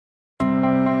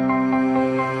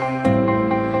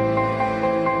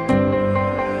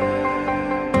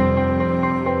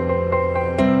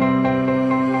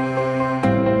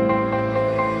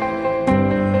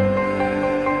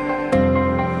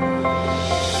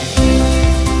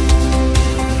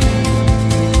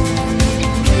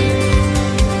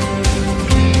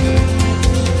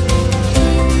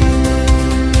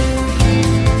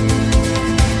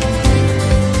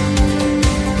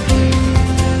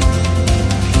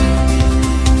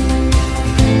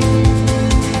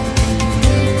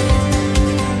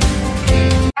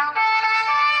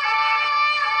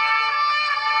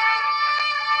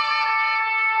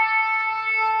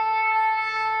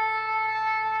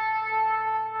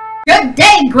Good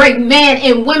day, great men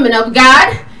and women of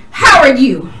God. How are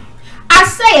you? I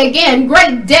say again,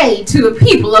 great day to the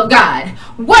people of God.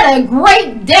 What a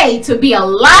great day to be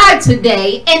alive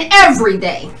today and every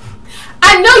day.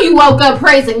 I know you woke up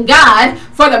praising God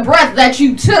for the breath that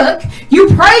you took. You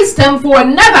praised Him for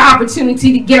another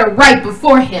opportunity to get it right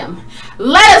before Him.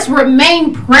 Let us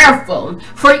remain prayerful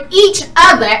for each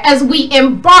other as we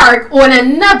embark on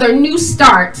another new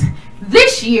start.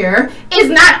 This year is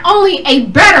not only a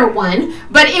better one,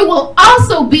 but it will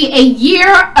also be a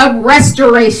year of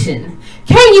restoration.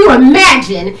 Can you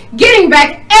imagine getting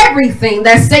back everything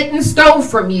that Satan stole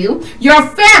from you, your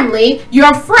family,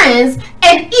 your friends,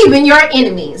 and even your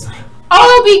enemies?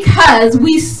 All because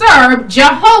we serve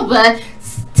Jehovah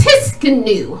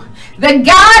Tsidkenu, the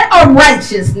God of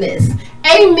righteousness.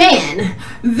 Amen.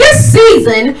 This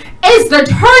season is the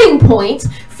turning point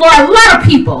for a lot of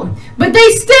people, but they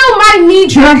still might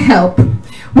need your help.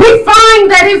 We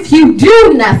find that if you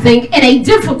do nothing in a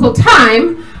difficult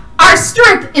time, our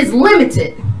strength is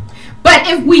limited. But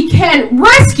if we can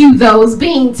rescue those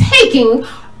being taken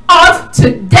off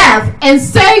to death and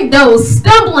save those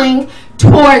stumbling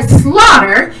towards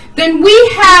slaughter, then we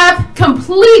have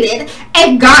completed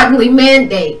a godly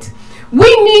mandate.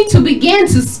 We need to begin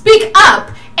to speak up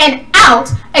and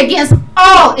out against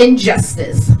all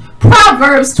injustice.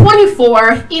 Proverbs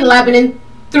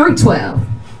 24:11-12.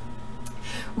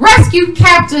 Rescue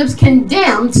captives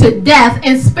condemned to death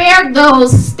and spare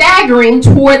those staggering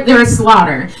toward their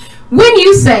slaughter. When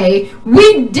you say,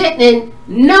 "We didn't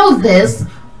know this,"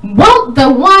 won't the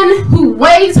one who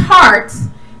weighs hearts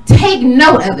take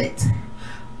note of it?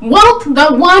 Won't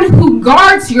the one who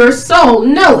guards your soul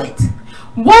know it?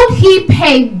 Won't He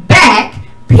pay back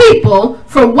people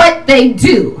for what they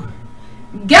do?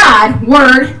 God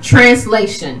Word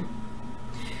Translation.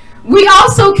 We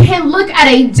also can look at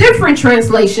a different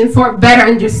translation for better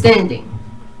understanding.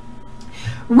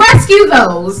 Rescue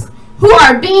those who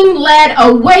are being led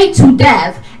away to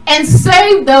death and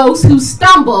save those who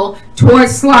stumble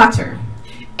towards slaughter.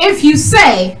 If you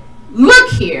say,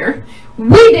 "Look here,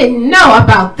 we didn't know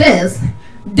about this,"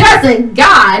 doesn't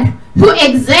God, who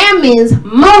examines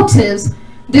motives,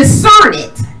 discern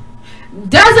it?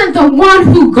 Doesn't the one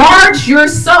who guards your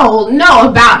soul know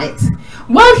about it?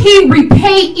 Won't He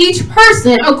repay each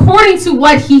person according to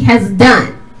what he has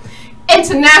done?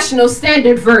 International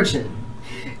Standard Version.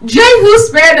 Jehu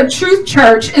Spirit of Truth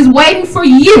Church is waiting for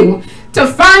you to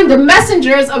find the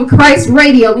Messengers of Christ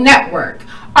Radio Network.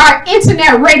 Our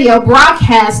internet radio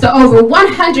broadcasts to over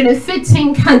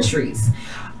 115 countries.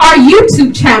 Our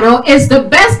YouTube channel is the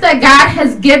best that God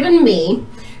has given me.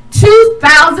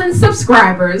 2,000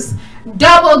 subscribers,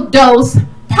 Double Dose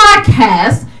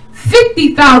Podcast,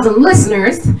 50,000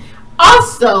 listeners.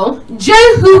 Also,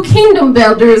 Jehu Kingdom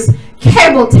Builders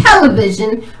Cable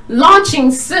Television,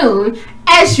 launching soon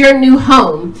as your new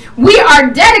home. We are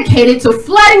dedicated to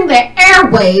flooding the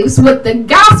airwaves with the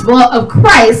gospel of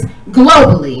Christ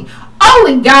globally.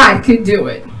 Only God could do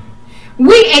it.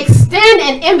 We extend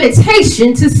an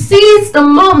invitation to seize the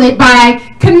moment by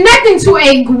connecting to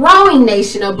a growing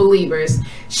nation of believers.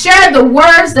 Share the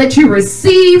words that you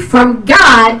receive from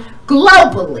God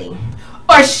globally,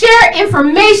 or share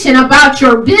information about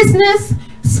your business,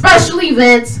 special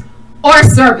events, or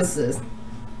services.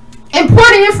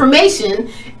 Important information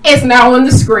is now on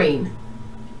the screen.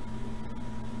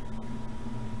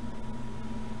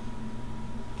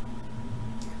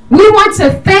 We want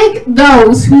to thank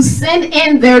those who send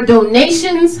in their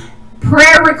donations,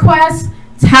 prayer requests,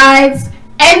 tithes,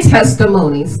 and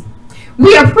testimonies.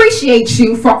 We appreciate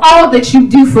you for all that you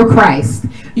do for Christ.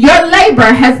 Your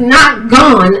labor has not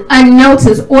gone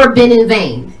unnoticed or been in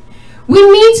vain. We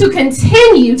need to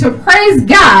continue to praise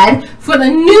God for the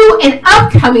new and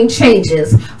upcoming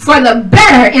changes for the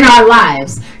better in our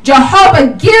lives.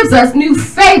 Jehovah gives us new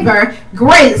favor,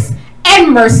 grace,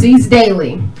 and mercies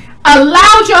daily.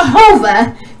 Allow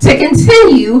Jehovah to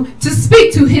continue to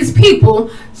speak to His people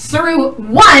through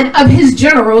one of His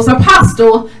generals,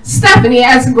 Apostle Stephanie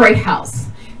S. Greathouse.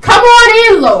 Come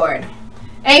on in, Lord.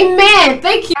 Amen.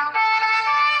 Thank you.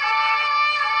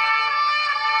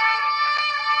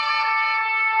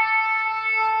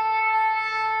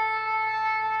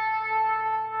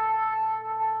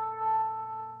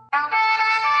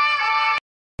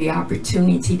 The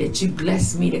opportunity that you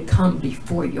bless me to come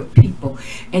before your people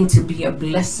and to be a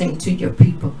blessing to your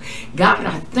people. God,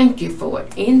 I thank you for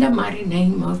it in the mighty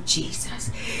name of Jesus.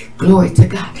 Glory to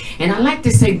God. And I like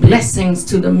to say blessings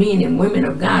to the men and women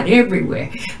of God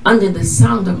everywhere under the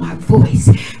sound of my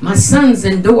voice. My sons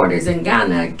and daughters in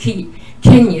Ghana,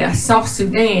 Kenya, South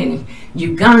Sudan,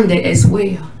 Uganda, as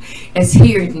well as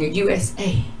here in the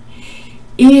USA.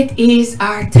 It is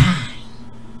our time.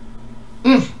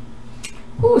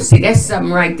 Ooh, see, that's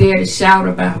something right there to shout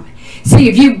about. See,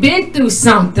 if you've been through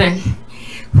something,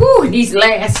 these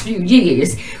last few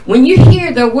years, when you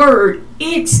hear the word,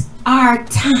 it's our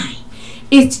time.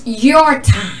 It's your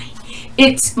time.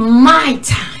 It's my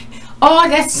time. Oh,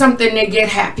 that's something to get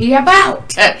happy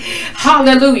about.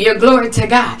 Hallelujah. Glory to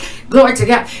God. Glory to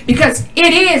God. Because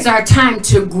it is our time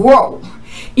to grow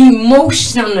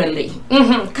emotionally.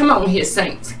 Come on here,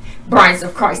 saints, brides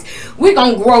of Christ. We're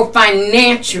going to grow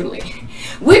financially.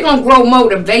 We're going to grow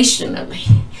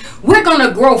motivationally. We're going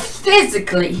to grow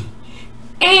physically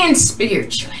and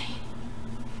spiritually.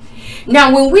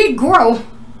 Now, when we grow,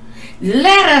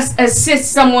 let us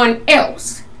assist someone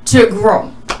else to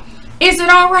grow. Is it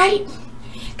all right?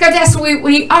 Because that's what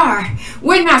we are.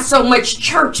 We're not so much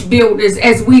church builders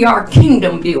as we are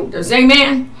kingdom builders.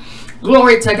 Amen?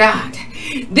 Glory to God.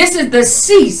 This is the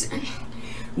season.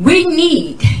 We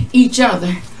need each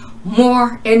other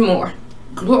more and more.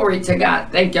 Glory to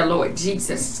God. Thank you, Lord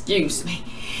Jesus. Excuse me.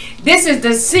 This is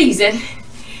the season,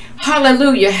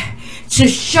 hallelujah, to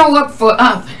show up for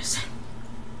others.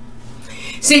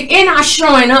 See, in our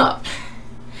showing up,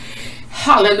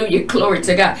 hallelujah, glory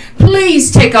to God,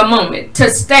 please take a moment to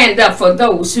stand up for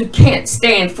those who can't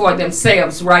stand for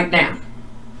themselves right now.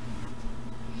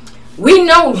 We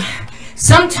know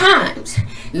sometimes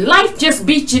life just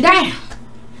beats you down.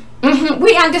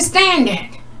 We understand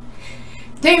that.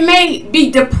 They may be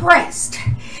depressed.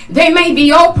 They may be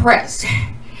oppressed.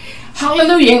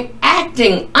 Hallelujah. And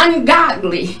acting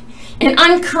ungodly and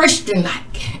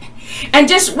unchristian-like. And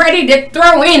just ready to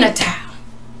throw in a towel.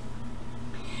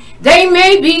 They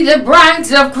may be the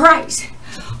brides of Christ.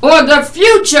 Or the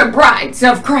future brides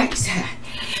of Christ.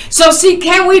 So see,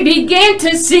 can we begin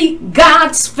to see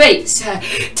God's face?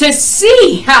 To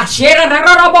see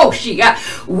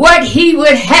what He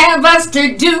would have us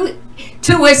to do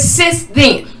to assist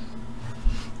them.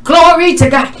 Glory to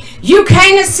God. You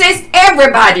can't assist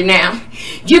everybody now.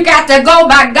 You got to go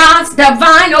by God's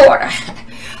divine order.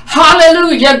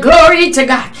 Hallelujah. Glory to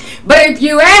God. But if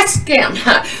you ask Him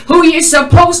who you're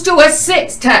supposed to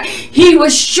assist, He will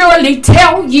surely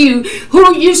tell you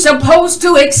who you're supposed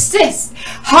to assist.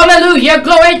 Hallelujah.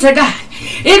 Glory to God.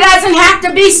 It doesn't have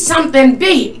to be something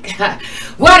big.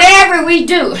 Whatever we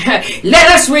do,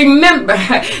 let us remember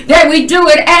that we do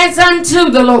it as unto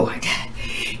the Lord.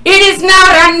 It is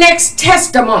not our next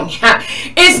testimony.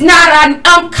 It's not an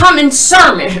upcoming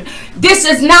sermon. This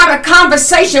is not a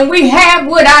conversation we have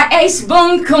with our ace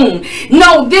boon coon.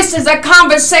 No, this is a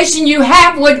conversation you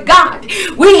have with God.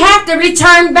 We have to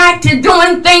return back to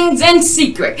doing things in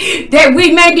secret that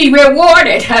we may be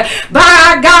rewarded by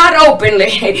our God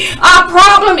openly. Our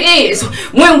problem is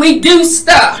when we do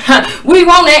stuff, we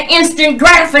want an instant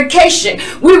gratification.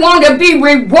 We want to be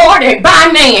rewarded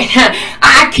by man.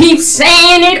 I keep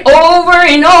saying it over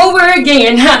and over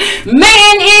again.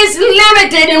 Man is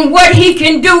limited in what he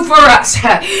can do for us.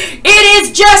 It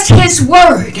is just His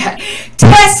word.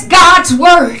 Test God's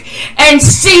word and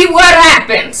see what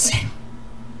happens.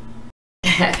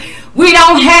 We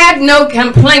don't have no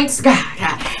complaints, God.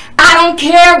 I don't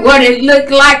care what it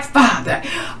looked like, Father.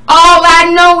 All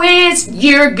I know is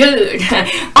you're good.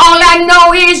 All I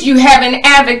know is you haven't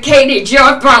advocated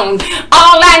your throne.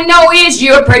 All I know is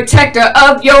you're a protector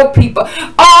of your people.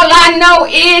 All I know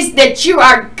is that you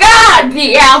are God,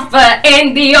 the Alpha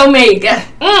and the Omega.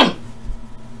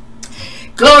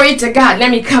 Glory to God. Let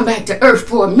me come back to earth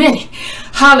for a minute.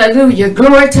 Hallelujah.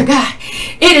 Glory to God.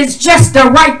 It is just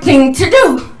the right thing to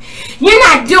do. You're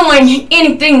not doing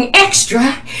anything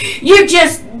extra. You're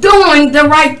just doing the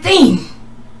right thing.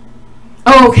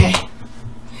 Okay.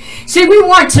 See, we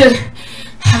want to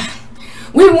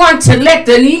let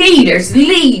the leaders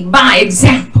lead by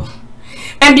example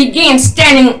and begin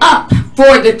standing up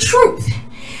for the truth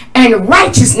and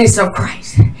righteousness of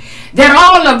Christ that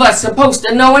all of us are supposed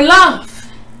to know and love.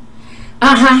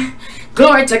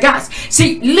 Glory to God.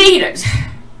 See, leaders,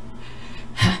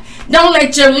 don't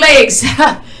let your legs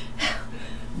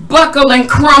buckle and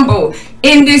crumble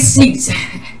in this season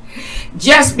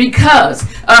just because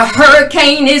a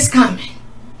hurricane is coming.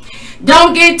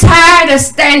 Don't get tired of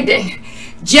standing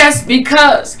just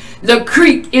because the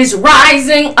creek is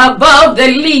rising above the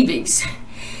levees.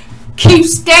 Keep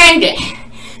standing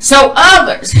so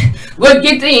others will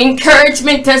get the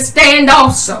encouragement to stand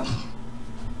also.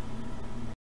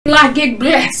 I get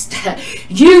blessed.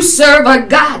 You serve a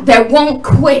God that won't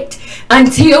quit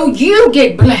until you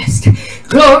get blessed.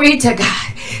 Glory to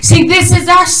God. See, this is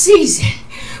our season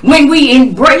when we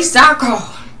embrace our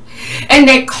call. And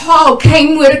that call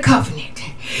came with a covenant.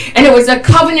 And it was a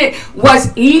covenant,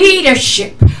 was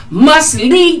leadership must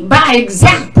lead by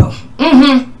example.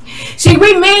 See,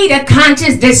 we made a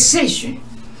conscious decision,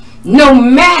 no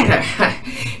matter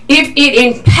if it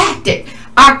impacted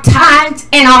our tithes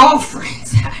and our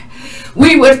offerings,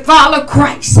 we would follow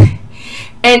Christ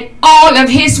and all of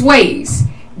his ways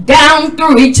down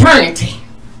through eternity.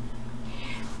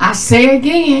 I say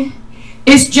again,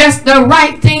 it's just the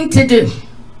right thing to do.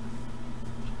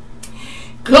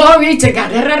 Glory to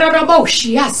God.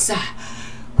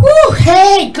 Woo,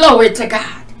 hey, glory to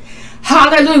God.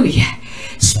 Hallelujah.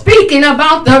 Speaking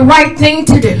about the right thing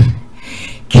to do,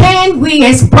 can we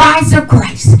as brides of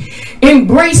Christ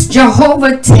embrace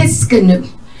Jehovah Tsidkenu,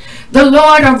 the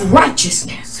Lord of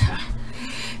righteousness?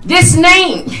 This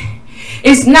name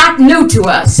is not new to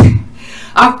us.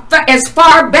 As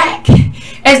far back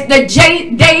as the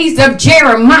days of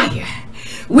Jeremiah,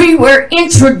 we were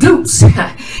introduced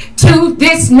to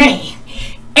this name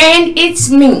and its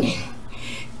meaning.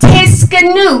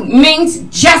 Tsidkenu means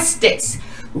justice,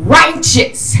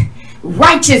 righteousness.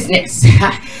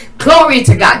 Glory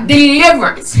to God.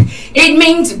 Deliverance. It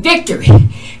means victory,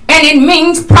 and it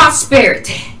means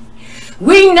prosperity.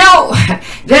 We know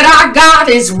that our God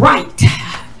is right.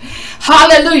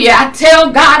 Hallelujah. I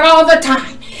tell God all the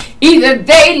time, either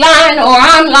they lying or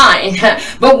I'm lying.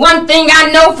 But one thing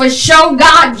I know for sure,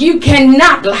 God, you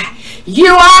cannot lie.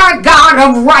 You are a God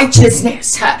of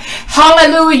righteousness.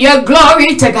 Hallelujah.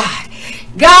 Glory to God.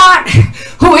 God,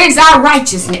 who is our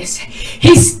righteousness,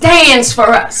 he stands for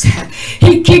us.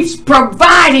 He keeps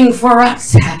providing for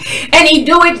us, and he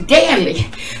do it daily.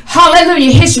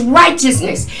 Hallelujah. His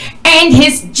righteousness and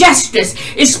his justice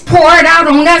is poured out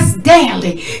on us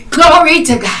daily. Glory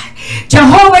to God.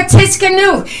 Jehovah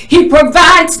Tsidkenu, he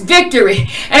provides victory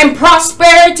and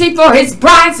prosperity for his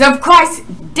brides of Christ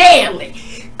daily.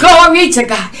 Glory to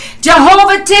God.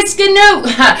 Jehovah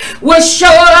Tsidkenu will show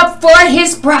up for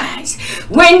his brides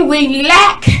when we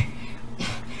lack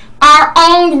our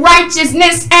own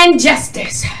righteousness and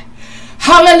justice.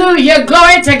 Hallelujah.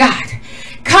 Glory to God.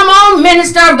 Come on,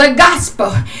 minister of the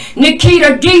gospel,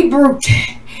 Nikita D. Brute.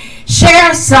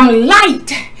 Share some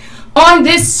light on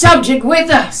this subject with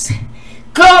us.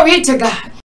 Glory to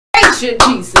God. Praise you,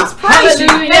 Jesus. Praise you.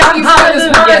 Thank you for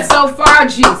this word so far,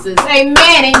 Jesus.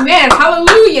 Amen. Amen.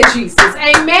 Hallelujah, Jesus.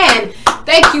 Amen.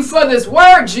 Thank you for this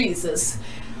word, Jesus.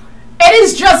 It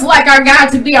is just like our God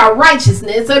to be our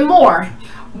righteousness and more.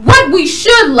 What we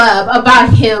should love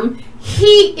about him,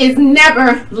 he is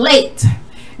never late.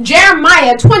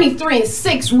 Jeremiah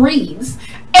 23:6 reads,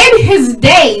 "In his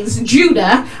days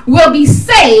Judah will be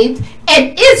saved,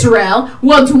 and Israel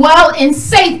will dwell in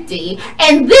safety.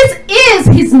 And this is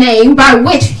his name by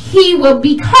which he will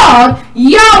be called.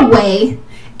 Yahweh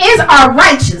is our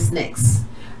righteousness."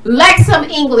 Lexham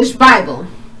English Bible.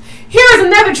 Here is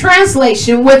another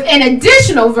translation with an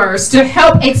additional verse to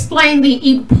help explain the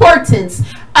importance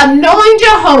of knowing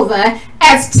Jehovah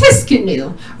as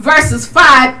Tsidkenu, verses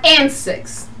 5 and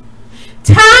 6.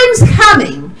 "Time's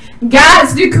coming,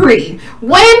 God's decree,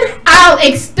 when I'll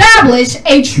establish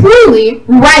a truly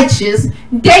righteous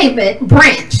David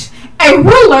branch, a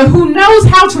ruler who knows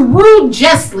how to rule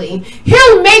justly.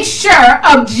 He'll make sure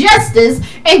of justice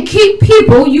and keep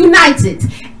people united.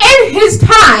 In his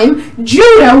time,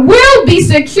 Judah will be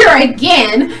secure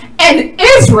again, and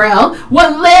Israel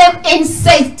will live in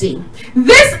safety.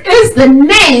 This is the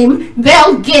name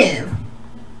they'll give.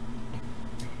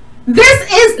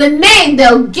 This is the name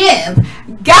they'll give.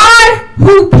 God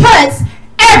who puts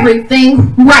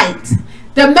everything right."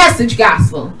 The Message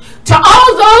Gospel. To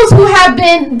all those who have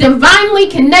been divinely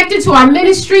connected to our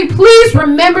ministry, please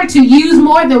remember to use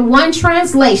more than one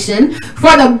translation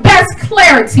for the best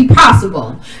clarity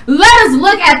possible. Let us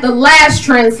look at the last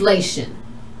translation.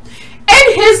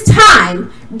 "In his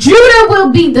time, Judah will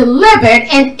be delivered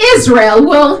and Israel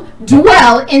will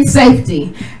dwell in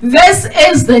safety. This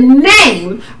is the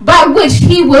name by which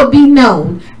he will be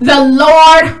known, the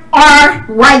Lord our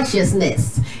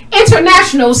righteousness."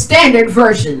 International Standard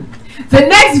Version. The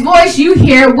next voice you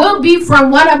hear will be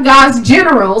from one of God's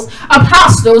generals,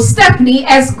 Apostle Stephanie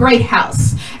S.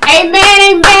 Greathouse. Amen,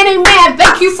 amen, amen.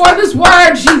 Thank you for this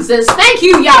word, Jesus. Thank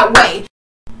you, Yahweh.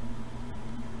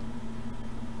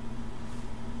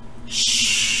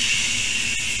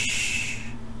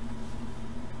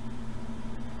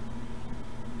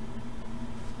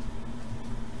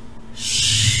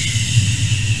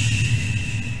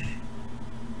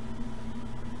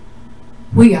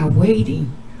 We are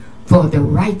waiting for the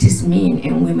righteous men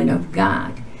and women of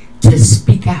God to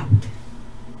speak out.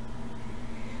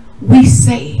 We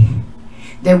say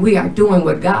that we are doing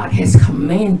what God has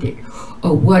commanded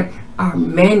or what our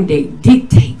mandate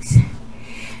dictates.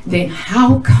 then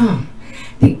how come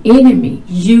the enemy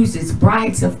uses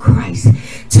brides of Christ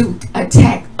to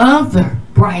attack other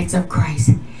brides of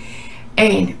Christ,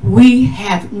 and we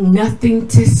have nothing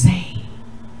to say?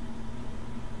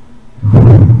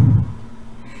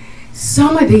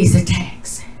 Some of these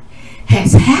attacks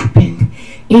has happened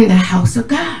in the house of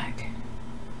God.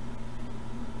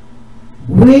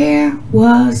 Where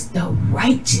was the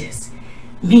righteous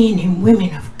men and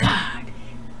women of God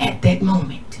at that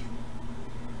moment?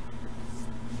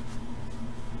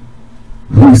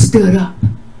 Who stood up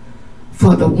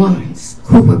for the ones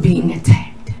who were being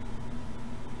attacked?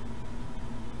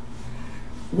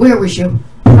 Where was your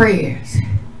prayers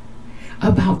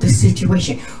about the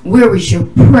situation? Where was your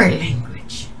prayer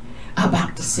language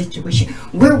about the situation?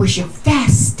 Where was your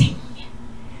fasting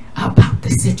about the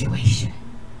situation?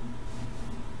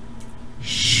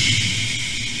 Shh.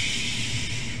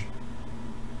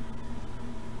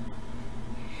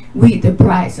 We, the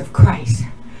brides of Christ,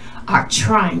 are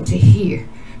trying to hear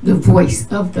the voice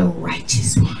of the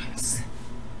righteous ones.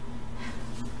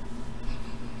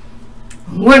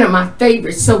 One of my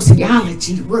favorite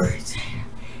sociology words,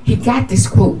 he got this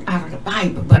quote out of the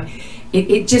Bible, but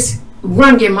it just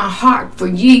rung in my heart for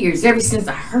years, ever since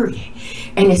I heard it.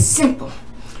 And it's simple.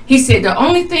 He said, the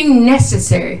only thing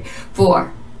necessary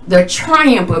for the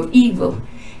triumph of evil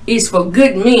is for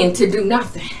good men to do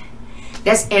nothing.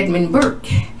 That's Edmund Burke.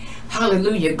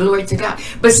 Hallelujah, glory to God.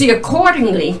 But see,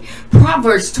 accordingly,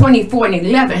 Proverbs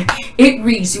 24:11, it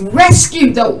reads,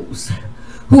 rescue those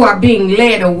who are being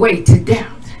led away to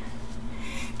death,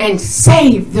 and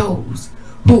save those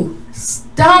who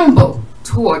stumble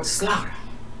towards slaughter.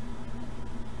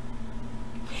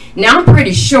 Now, I'm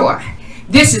pretty sure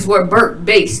this is where Burke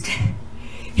based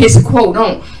his quote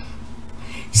on.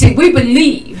 See, we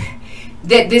believe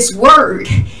that this word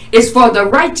is for the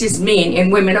righteous men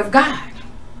and women of God.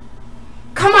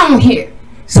 Come on here.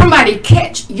 Somebody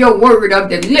catch your word of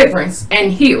deliverance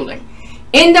and healing.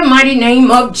 In the mighty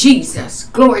name of Jesus.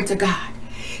 Glory to God.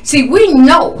 See, we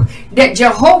know that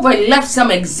Jehovah left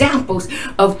some examples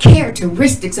of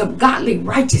characteristics of godly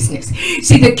righteousness.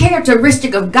 See, the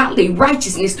characteristic of godly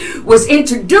righteousness was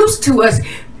introduced to us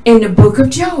in the book of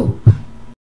Job.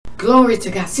 Glory to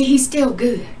God. See, he's still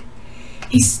good.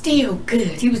 He's still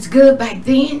good. He was good back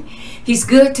then. He's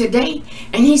good today.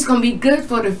 And he's going to be good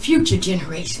for the future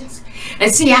generations.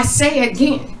 And see, I say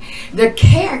again, the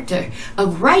character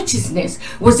of righteousness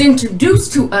was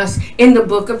introduced to us in the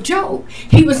book of Job.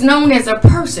 He was known as a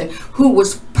person who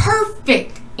was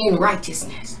perfect in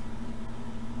righteousness.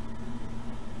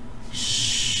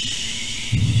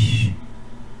 Shh.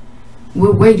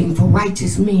 We're waiting for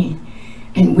righteous men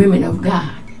and women of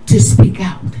God to speak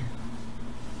out.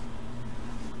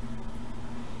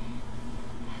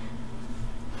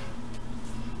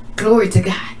 Glory to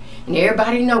God. And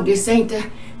everybody know this ain't the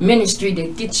ministry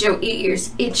that gets your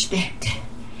ears itched at.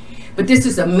 But this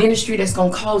is a ministry that's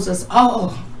going to cause us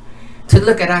all to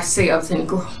look at ourselves and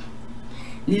grow.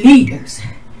 Leaders,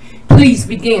 please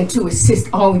begin to assist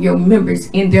all your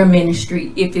members in their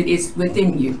ministry if it is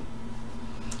within you.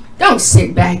 Don't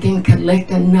sit back and collect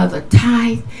another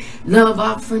tithe, love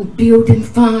offering, building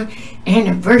fund,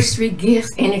 anniversary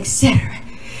gifts, and etc.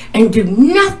 and do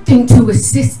nothing to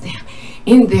assist them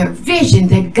in their vision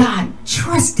that God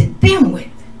trusted them with.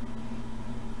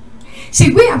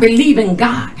 See, we are believing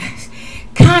God's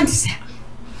concept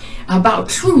about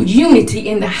true unity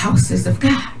in the houses of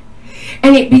God.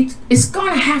 And it's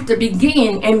going to have to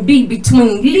begin and be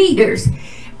between leaders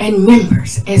and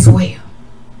members as well.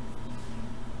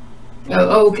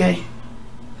 Oh, okay.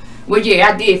 Well, yeah,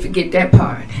 I did forget that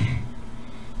part.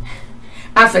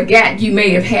 I forgot you may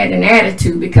have had an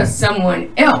attitude because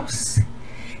someone else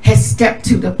has stepped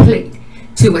to the plate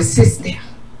to assist them.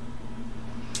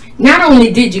 Not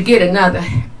only did you get another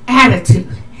attitude,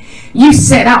 you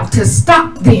set out to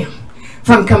stop them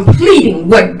from completing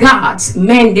what God's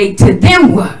mandate to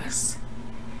them was.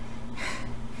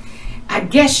 I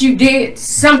guess you did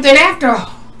something after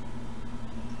all.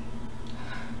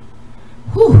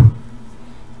 Whew.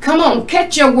 Come on,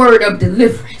 catch your word of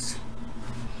deliverance.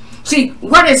 See,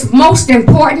 what is most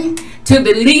important to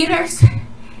the leaders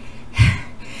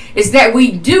is that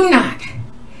we do not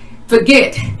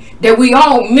forget that we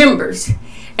all members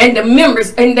and the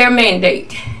members in their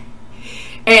mandate.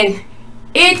 And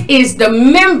it is the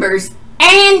members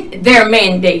and their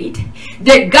mandate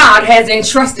that God has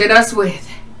entrusted us with.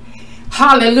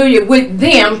 Hallelujah, with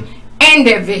them and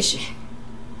their vision.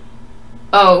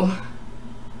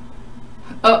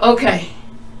 Okay.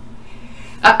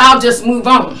 I'll just move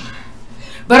on.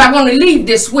 But I want to leave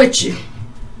this with you.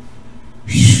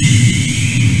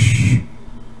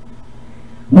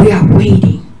 We are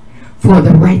waiting for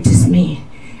the righteous men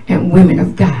and women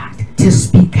of God to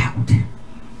speak out.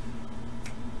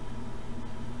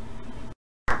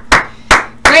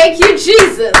 Thank you,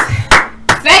 Jesus.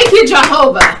 Thank you,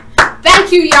 Jehovah.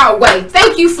 Thank you, Yahweh.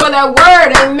 Thank you for that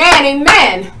word. Amen.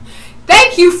 Amen.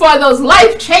 Thank you for those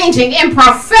life-changing and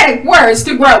prophetic words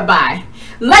to grow by.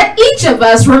 Let each of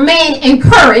us remain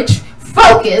encouraged,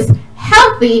 focused,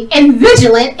 healthy, and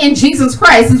vigilant in Jesus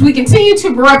Christ as we continue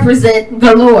to represent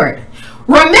the Lord.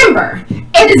 Remember,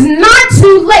 it is not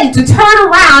too late to turn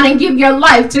around and give your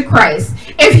life to Christ.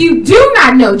 If you do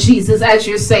not know Jesus as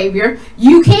your Savior,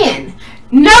 you can.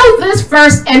 Know this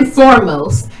first and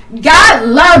foremost. God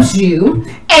loves you,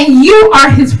 and you are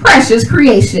his precious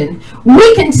creation.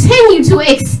 We continue to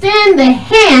extend the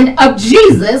hand of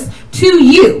Jesus to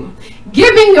you.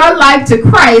 Giving your life to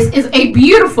Christ is a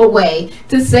beautiful way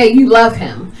to say you love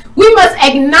him. We must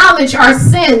acknowledge our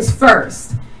sins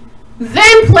first,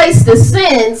 then place the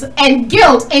sins and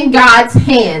guilt in God's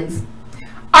hands.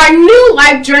 Our new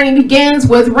life journey begins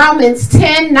with Romans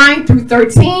 10:9 through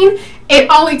 13. It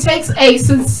only takes a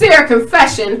sincere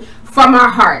confession from our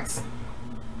hearts.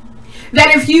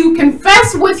 That if you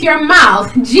confess with your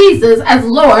mouth Jesus as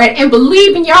Lord and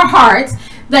believe in your heart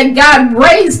that God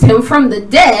raised him from the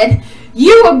dead,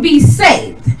 you will be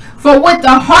saved. For with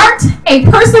the heart a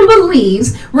person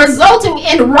believes, resulting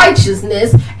in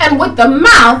righteousness, and with the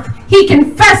mouth he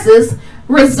confesses,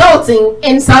 resulting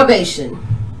in salvation.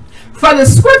 For the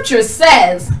scripture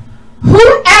says,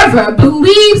 whoever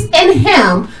believes in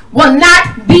him will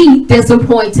not be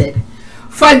disappointed.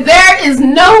 For there is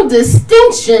no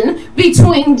distinction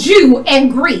between Jew and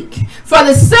Greek. For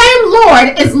the same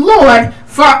Lord is Lord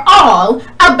for all,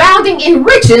 abounding in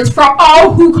riches for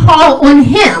all who call on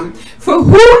him. For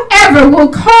whoever will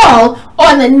call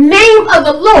on the name of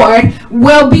the Lord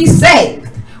will be saved.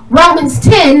 Romans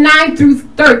 10:9 through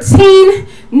 13,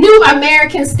 New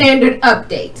American Standard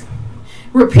Update.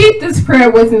 Repeat this prayer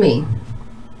with me.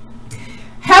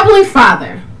 Heavenly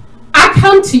Father, I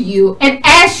come to you and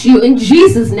ask you in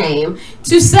Jesus' name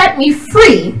to set me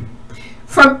free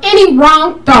from any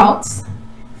wrong thoughts,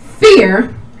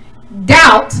 fear,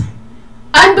 doubt,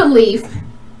 unbelief,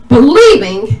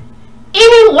 believing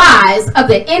any lies of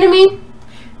the enemy,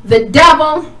 the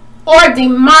devil, or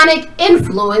demonic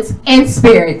influence and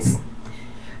spirits.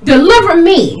 Deliver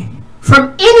me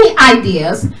from any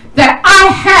ideas that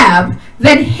I have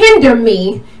that hinder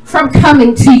me from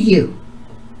coming to you.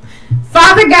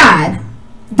 Father God,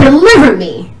 deliver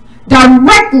me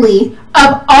directly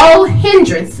of all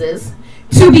hindrances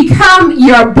to become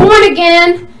your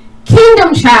born-again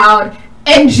kingdom child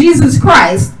in Jesus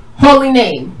Christ's holy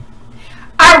name.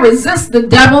 I resist the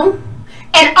devil,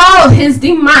 and all his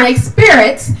demonic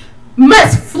spirits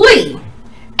must flee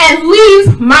and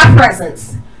leave my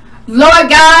presence. Lord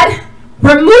God,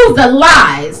 remove the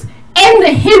lies and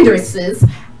the hindrances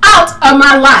out of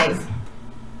my life.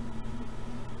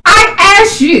 I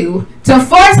ask you to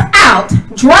force out,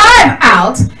 drive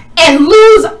out, and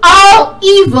lose all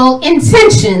evil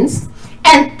intentions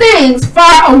and things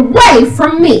far away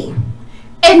from me.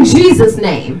 In Jesus'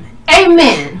 name,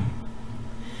 amen.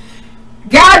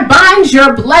 God binds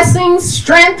your blessings,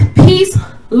 strength, peace,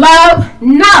 love,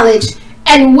 knowledge,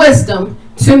 and wisdom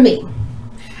to me.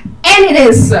 And it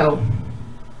is so.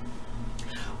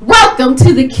 Welcome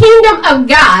to the kingdom of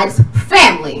God's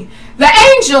family. The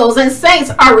angels and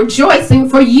saints are rejoicing,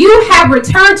 for you have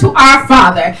returned to our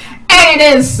Father, and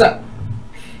it is so.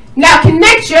 Now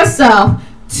connect yourself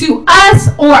to us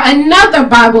or another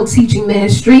Bible teaching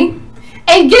ministry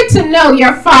and get to know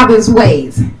your Father's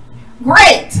ways.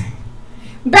 Great.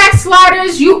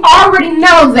 Backsliders, you already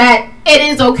know that it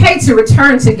is okay to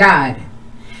return to God.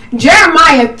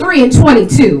 Jeremiah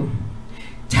 3:22.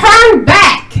 Turn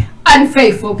back,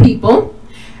 unfaithful people,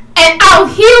 and I'll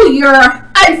heal your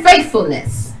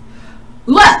unfaithfulness.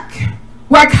 Look,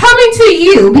 we're coming to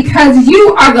you because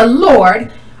you are the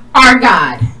Lord our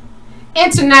God.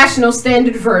 International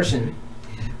Standard Version.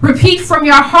 Repeat from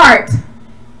your heart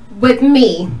with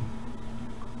me.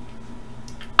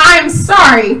 I am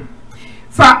sorry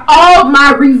for all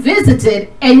my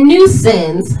revisited and new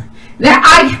sins that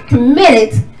I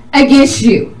committed against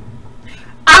you.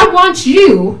 I want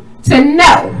you to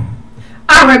know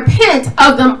I repent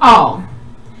of them all.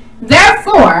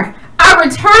 Therefore, I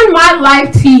return my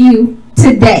life to you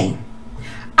today.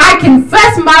 I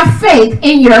confess my faith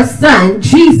in your Son,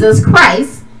 Jesus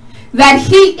Christ, that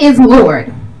he is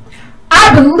Lord.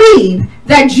 I believe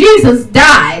that Jesus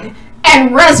died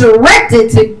and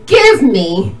resurrected to give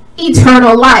me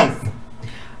eternal life.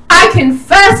 I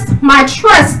confess my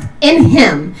trust in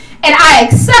him, and I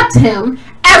accept him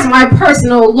as my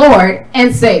personal Lord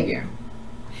and Savior.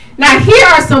 Now, here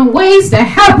are some ways to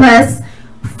help us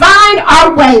find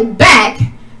our way back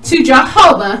to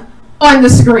Jehovah on the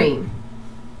screen.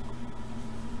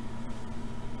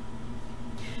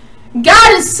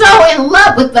 God is so in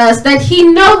love with us that he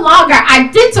no longer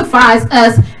identifies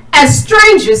us as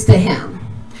strangers to him.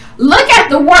 Look at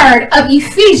the word of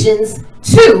Ephesians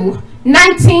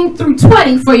 2:19 through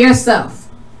 20 for yourself.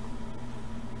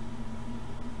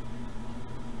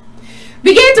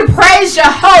 Begin to praise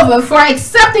Jehovah for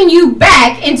accepting you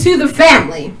back into the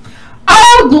family.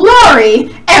 All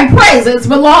glory and praises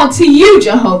belong to you,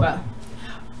 Jehovah.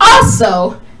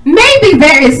 Also, maybe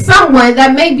there is someone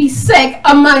that may be sick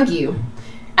among you.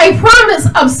 A promise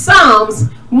of Psalms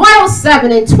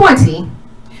 107:20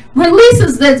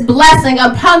 releases this blessing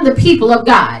upon the people of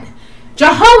God.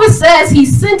 Jehovah says he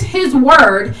sent his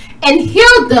word and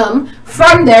healed them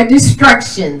from their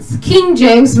destructions. King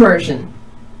James Version.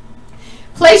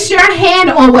 Place your hand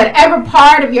on whatever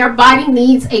part of your body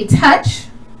needs a touch.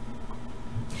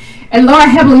 And Lord,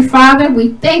 Heavenly Father,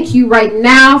 we thank you right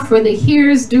now for the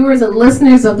hearers, doers, and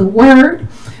listeners of the word.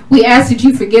 We ask that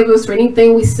you forgive us for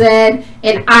anything we said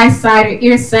in eyesight or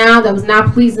ear sound that was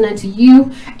not pleasing unto you.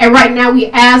 And right now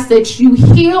we ask that you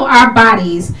heal our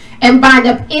bodies and bind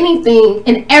up anything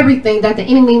and everything that the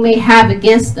enemy may have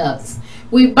against us.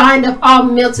 We bind up all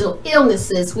mental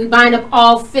illnesses. We bind up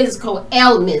all physical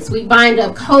ailments. We bind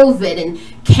up COVID and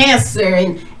cancer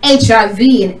and HIV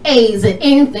and AIDS and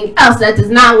anything else that does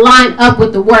not line up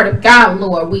with the word of God,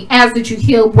 Lord. We ask that you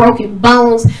heal broken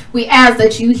bones. We ask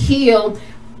that you heal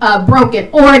broken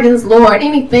organs, Lord.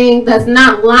 Anything that's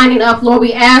not lining up, Lord,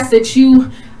 we ask that you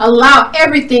allow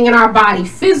everything in our body,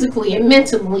 physically and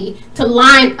mentally, to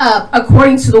line up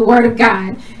according to the word of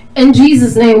God. In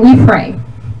Jesus' name we pray.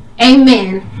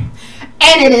 Amen.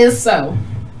 And it is so.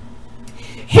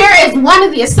 Here is one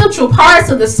of the essential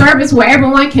parts of the service where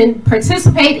everyone can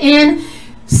participate in.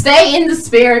 Stay in the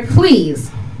spirit, please.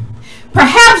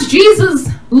 Perhaps Jesus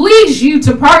leads you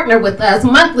to partner with us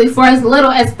monthly for as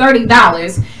little as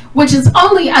 $30, which is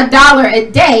only $1 a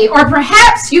day, or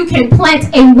perhaps you can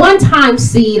plant a one-time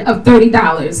seed of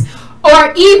 $30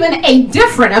 or even a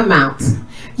different amount.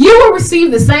 You will receive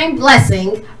the same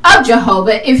blessing of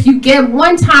Jehovah if you give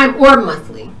one time or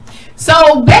monthly. So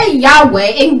obey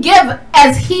Yahweh and give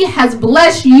as he has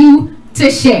blessed you to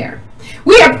share.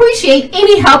 We appreciate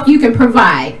any help you can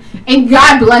provide, and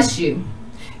God bless you.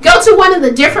 Go to one of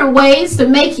the different ways to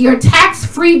make your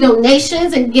tax-free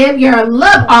donations and give your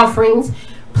love offerings,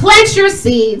 plant your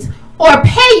seeds, or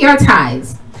pay your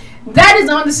tithes. That is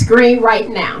on the screen right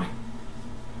now.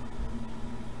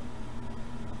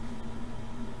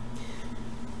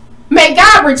 May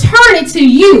God return it to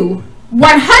you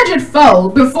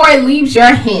 100-fold before it leaves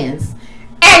your hands.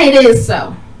 And it is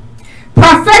so.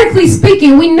 Prophetically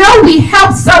speaking, we know we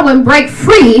help someone break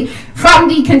free from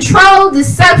the control,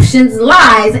 deceptions,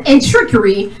 lies, and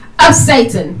trickery of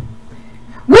Satan.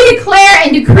 We declare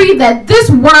and decree that this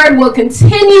word will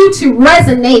continue to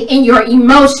resonate in your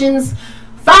emotions,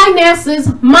 finances,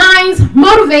 minds,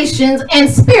 motivations, and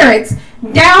spirits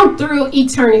down through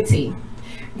eternity.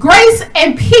 Grace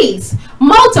and peace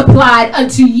multiplied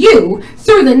unto you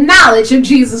through the knowledge of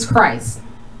Jesus Christ.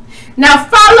 Now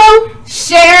follow,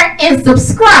 share, and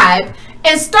subscribe,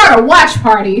 and start a watch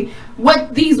party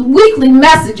with these weekly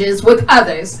messages with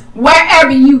others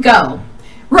wherever you go.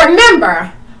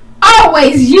 Remember,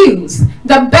 always use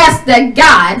the best that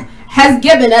God has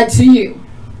given unto you.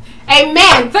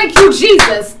 Amen. Thank you,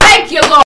 Jesus. Thank you, Lord.